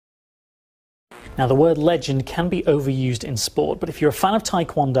Now, the word legend can be overused in sport, but if you're a fan of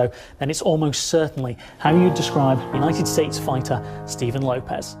Taekwondo, then it's almost certainly how you describe United States fighter Stephen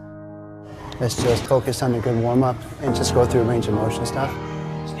Lopez. Let's just focus on a good warm-up and just go through range of motion stuff.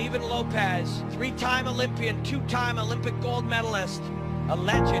 Stephen Lopez, three-time Olympian, two-time Olympic gold medalist, a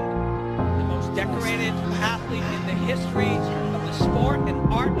legend, the most decorated athlete in the history of the sport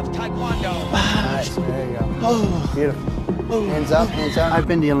and art of Taekwondo. Nice, there you go. Oh, beautiful. Hands up, hands up. I've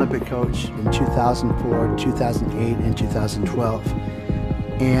been the Olympic coach in 2004, 2008, and 2012.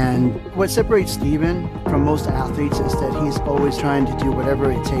 And what separates Stephen from most athletes is that he's always trying to do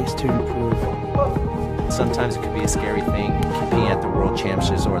whatever it takes to improve. Sometimes it could be a scary thing, competing at the World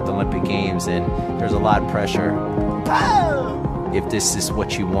Championships or at the Olympic Games, and there's a lot of pressure. If this is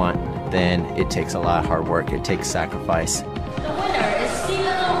what you want, then it takes a lot of hard work, it takes sacrifice. The winner is Stephen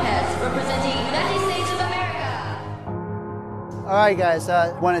Lopez, representing United States of America. All right, guys,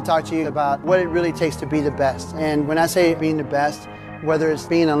 I want to talk to you about what it really takes to be the best. And when I say being the best, whether it's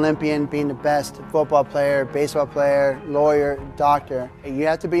being an Olympian, being the best football player, baseball player, lawyer, doctor, you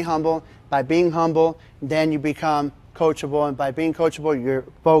have to be humble. By being humble, then you become coachable, and by being coachable, you're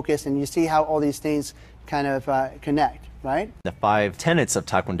focused, and you see how all these things kind of connect, right? The 5 tenets of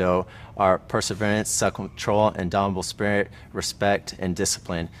Taekwondo are perseverance, self-control, indomitable spirit, respect, and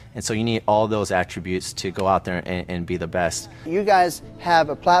discipline. And so you need all those attributes to go out there and be the best. You guys have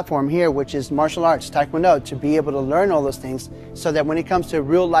a platform here, which is martial arts, Taekwondo, to be able to learn all those things so that when it comes to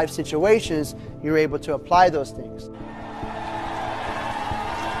real life situations, you're able to apply those things.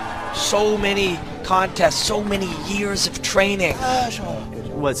 So many contests, so many years of training.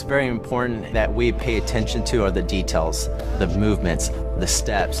 What's very important that we pay attention to are the details, the movements, the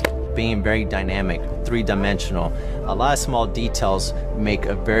steps, being very dynamic, three-dimensional. A lot of small details make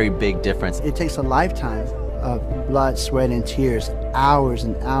a very big difference. It takes a lifetime of blood, sweat, and tears, hours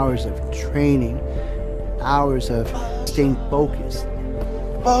and hours of training, hours of staying focused.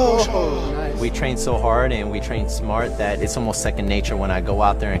 Oh, nice. We train so hard and we train smart that it's almost second nature when I go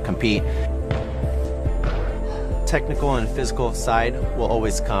out there and compete. Technical and physical side will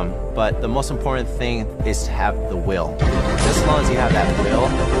always come, but the most important thing is to have the will. Just as long as you have that will,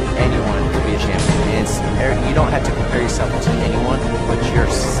 anyone can be a champion. You don't have to compare yourself to anyone but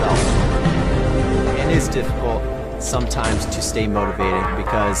yourself. It is difficult sometimes to stay motivated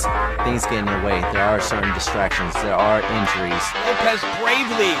because things get in the way. There are certain distractions, there are injuries. Lopez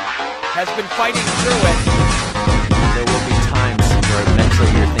bravely has been fighting through it. There will be times where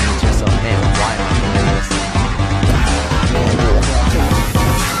mentally you're thinking to yourself, man, why am I doing this?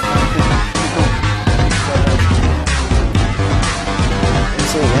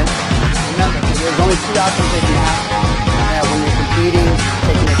 Remember, there's only 2 options that you have. Now, when you're competing,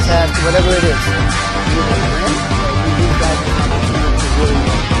 taking a test, whatever it is, you either win or you use that as an opportunity to really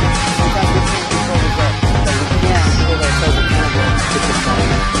win. Sometimes we can't control results, but we can hold ourselves accountable to perform.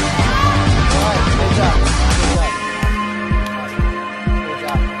 All right, good job. Good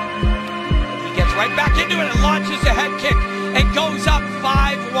job. He gets right back into it and launches a head kick and goes up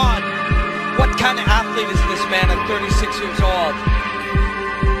 5-1. What kind of athlete is this man at 36 years old?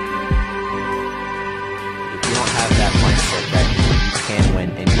 Have that mindset that you can win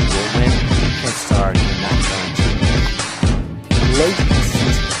and you will win, chances are you're not going to win. Lopez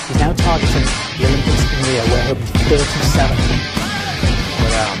is now targeting the Olympics in Rio, where he'll be 37.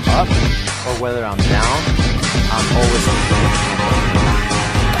 Whether I'm up or whether I'm down, I'm always on the win.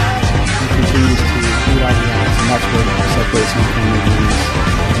 He continues to beat all the odds, and that's what separates him from the winners.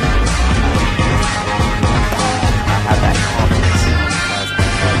 I have that confidence because I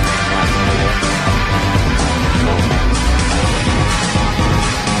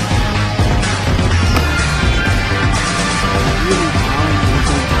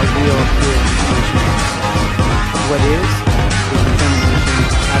feel like what is determination,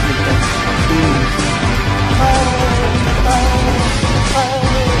 confidence, teams.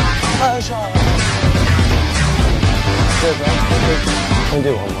 Good, right? Can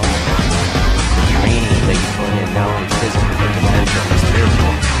do one more. the training that you put in, not only physical, but the mental and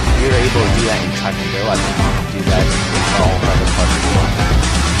spiritual. If you're able to do that in Taekwondo, I think you can do that in all other parts of the world.